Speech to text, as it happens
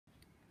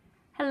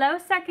Hello,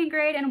 second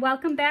grade, and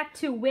welcome back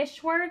to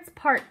Wish Words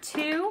Part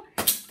 2.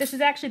 This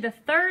is actually the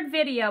third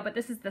video, but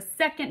this is the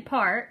second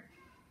part.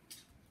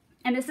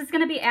 And this is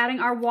going to be adding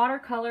our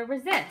watercolor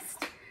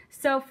resist.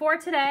 So for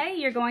today,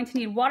 you're going to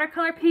need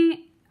watercolor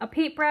paint, a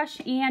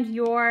paintbrush, and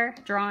your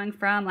drawing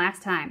from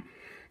last time.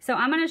 So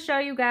I'm going to show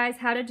you guys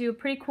how to do a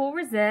pretty cool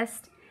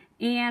resist,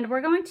 and we're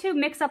going to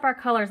mix up our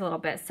colors a little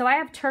bit. So I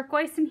have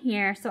turquoise in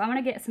here, so I'm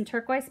going to get some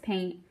turquoise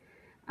paint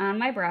on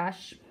my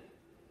brush.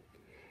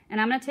 And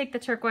I'm going to take the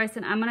turquoise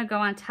and I'm going to go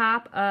on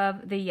top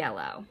of the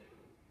yellow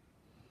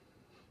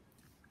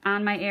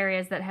on my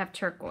areas that have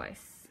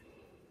turquoise.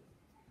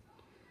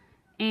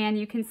 And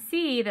you can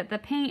see that the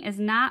paint is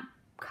not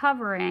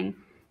covering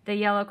the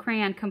yellow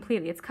crayon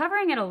completely. It's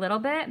covering it a little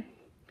bit,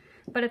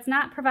 but it's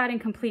not providing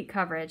complete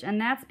coverage. And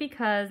that's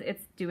because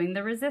it's doing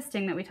the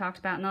resisting that we talked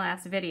about in the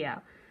last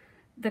video.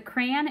 The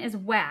crayon is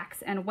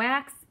wax and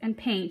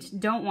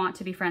paint don't want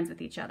to be friends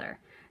with each other.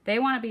 They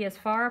want to be as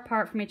far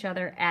apart from each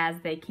other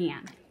as they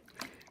can.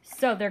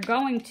 So they're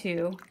going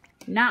to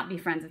not be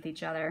friends with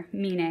each other,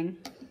 meaning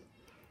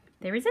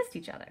they resist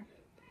each other.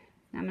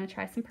 Now I'm going to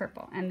try some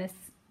purple. And this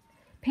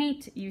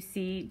paint you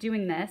see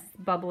doing this,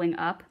 bubbling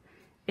up,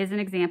 is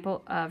an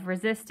example of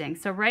resisting.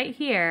 So right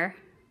here,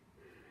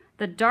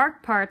 the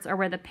dark parts are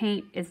where the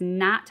paint is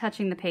not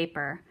touching the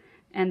paper,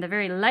 and the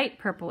very light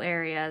purple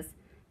areas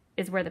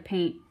is where the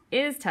paint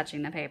is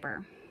touching the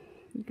paper.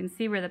 You can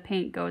see where the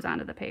paint goes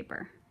onto the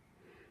paper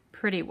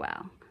pretty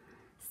well.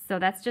 So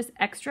that's just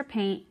extra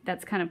paint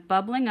that's kind of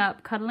bubbling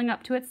up, cuddling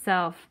up to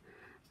itself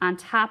on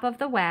top of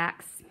the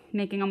wax,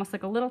 making almost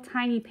like a little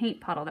tiny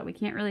paint puddle that we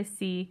can't really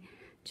see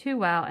too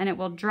well, and it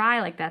will dry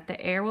like that.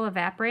 The air will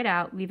evaporate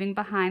out, leaving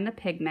behind the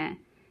pigment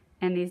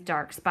and these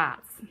dark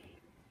spots.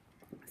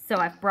 So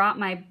I've brought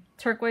my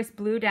turquoise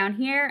blue down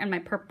here and my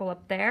purple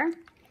up there.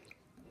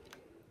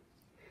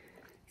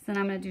 So then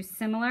I'm going to do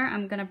similar.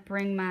 I'm going to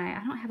bring my,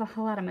 I don't have a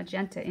whole lot of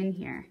magenta in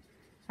here.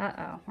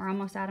 Uh-oh, we're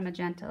almost out of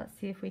magenta. Let's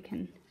see if we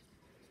can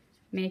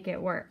make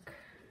it work.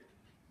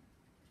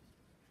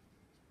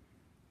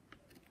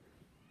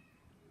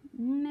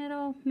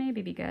 It'll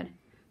maybe be good.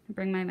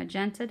 Bring my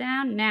magenta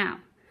down. Now,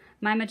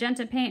 my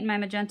magenta paint and my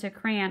magenta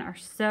crayon are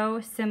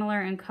so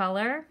similar in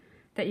color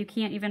that you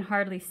can't even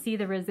hardly see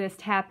the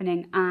resist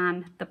happening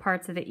on the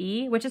parts of the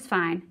E, which is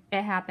fine.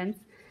 It happens.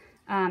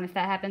 If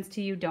that happens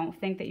to you, don't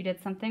think that you did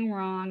something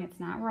wrong. It's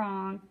not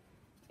wrong.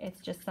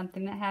 It's just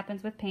something that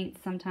happens with paint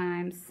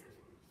sometimes.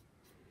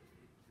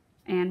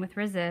 And with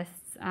resists,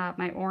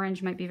 my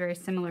orange might be very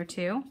similar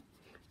too.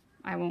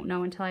 I won't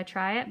know until I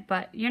try it,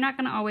 but you're not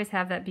going to always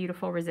have that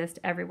beautiful resist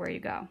everywhere you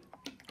go.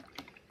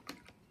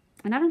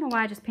 And I don't know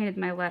why I just painted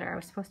my letter. I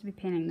was supposed to be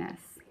painting this.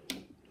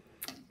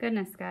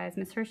 Goodness, guys,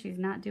 Miss Hershey's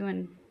not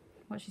doing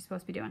what she's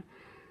supposed to be doing.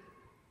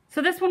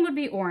 So this one would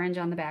be orange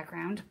on the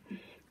background.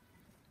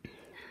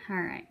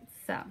 All right,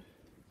 so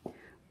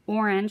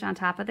orange on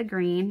top of the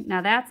green.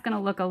 Now that's going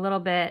to look a little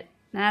bit,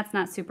 that's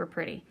not super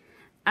pretty.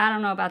 I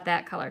don't know about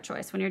that color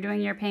choice. When you're doing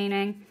your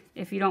painting,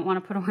 if you don't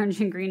want to put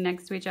orange and green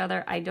next to each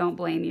other, I don't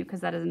blame you,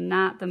 because that is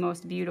not the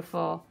most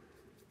beautiful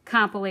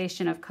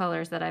compilation of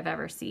colors that I've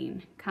ever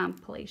seen.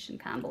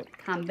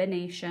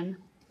 Combination.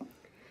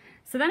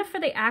 So then for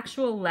the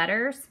actual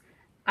letters,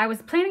 I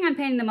was planning on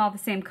painting them all the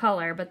same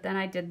color, but then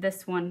I did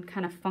this one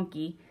kind of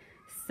funky.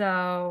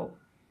 So,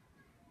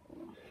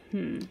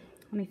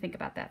 let me think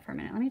about that for a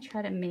minute. Let me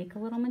try to make a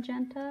little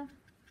magenta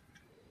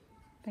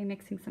by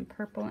mixing some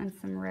purple and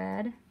some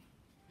red.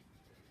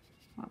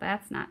 Well,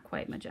 that's not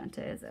quite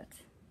magenta, is it?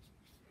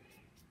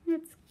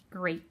 It's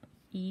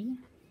grape-y.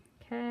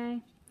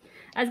 Okay.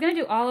 I was going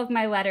to do all of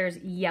my letters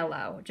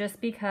yellow, just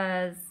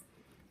because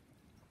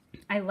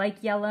I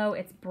like yellow.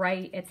 It's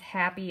bright, it's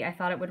happy. I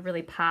thought it would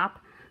really pop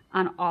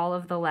on all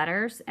of the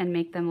letters and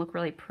make them look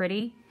really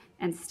pretty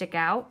and stick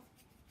out.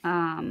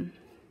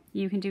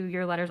 You can do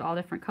your letters all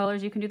different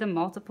colors. You can do them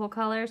multiple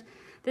colors.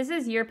 This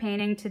is your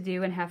painting to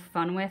do and have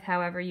fun with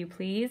however you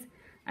please.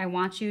 I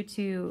want you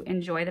to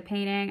enjoy the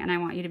painting, and I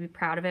want you to be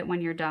proud of it when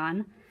you're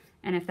done.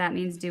 And if that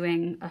means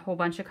doing a whole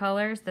bunch of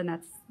colors, then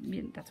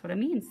that's what it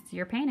means. It's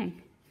your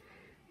painting.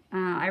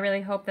 I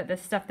really hope that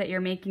this stuff that you're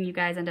making, you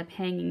guys end up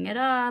hanging it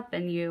up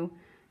and you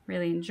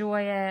really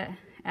enjoy it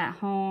at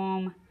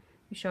home.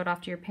 You show it off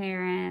to your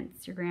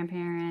parents, your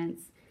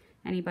grandparents,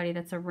 anybody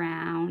that's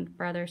around,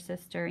 brother,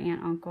 sister,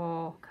 aunt,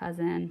 uncle,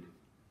 cousin.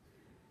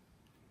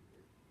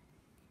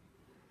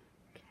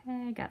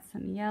 Okay, got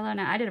some yellow.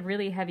 Now I did a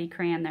really heavy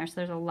crayon there, so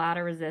there's a lot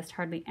of resist,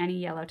 hardly any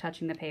yellow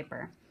touching the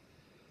paper.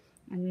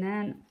 And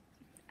then,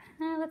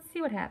 let's see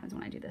what happens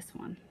when I do this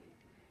one.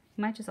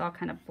 It might just all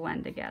kind of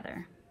blend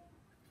together,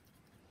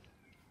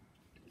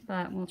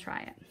 but we'll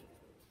try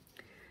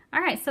it.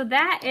 All right, so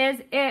that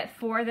is it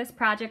for this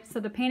project.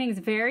 So the painting is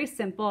very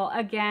simple.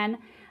 Again,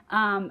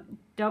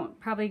 don't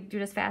probably do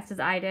it as fast as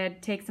I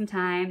did. Take some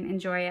time,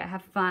 enjoy it,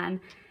 have fun.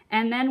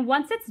 And then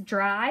once it's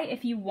dry,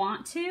 if you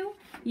want to,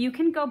 you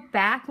can go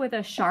back with a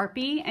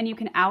Sharpie and you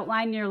can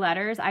outline your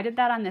letters. I did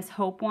that on this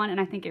Hope one,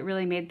 and I think it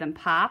really made them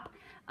pop.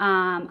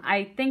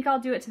 I think I'll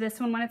do it to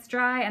this one when it's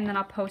dry, and then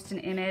I'll post an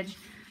image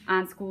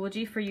on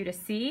Schoology for you to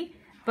see.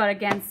 but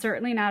again,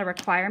 certainly not a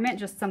requirement,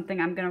 just something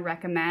I'm going to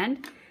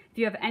recommend. If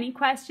you have any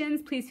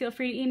questions, please feel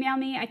free to email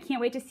me. I can't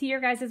wait to see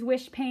your guys'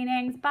 wish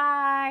paintings.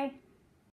 Bye!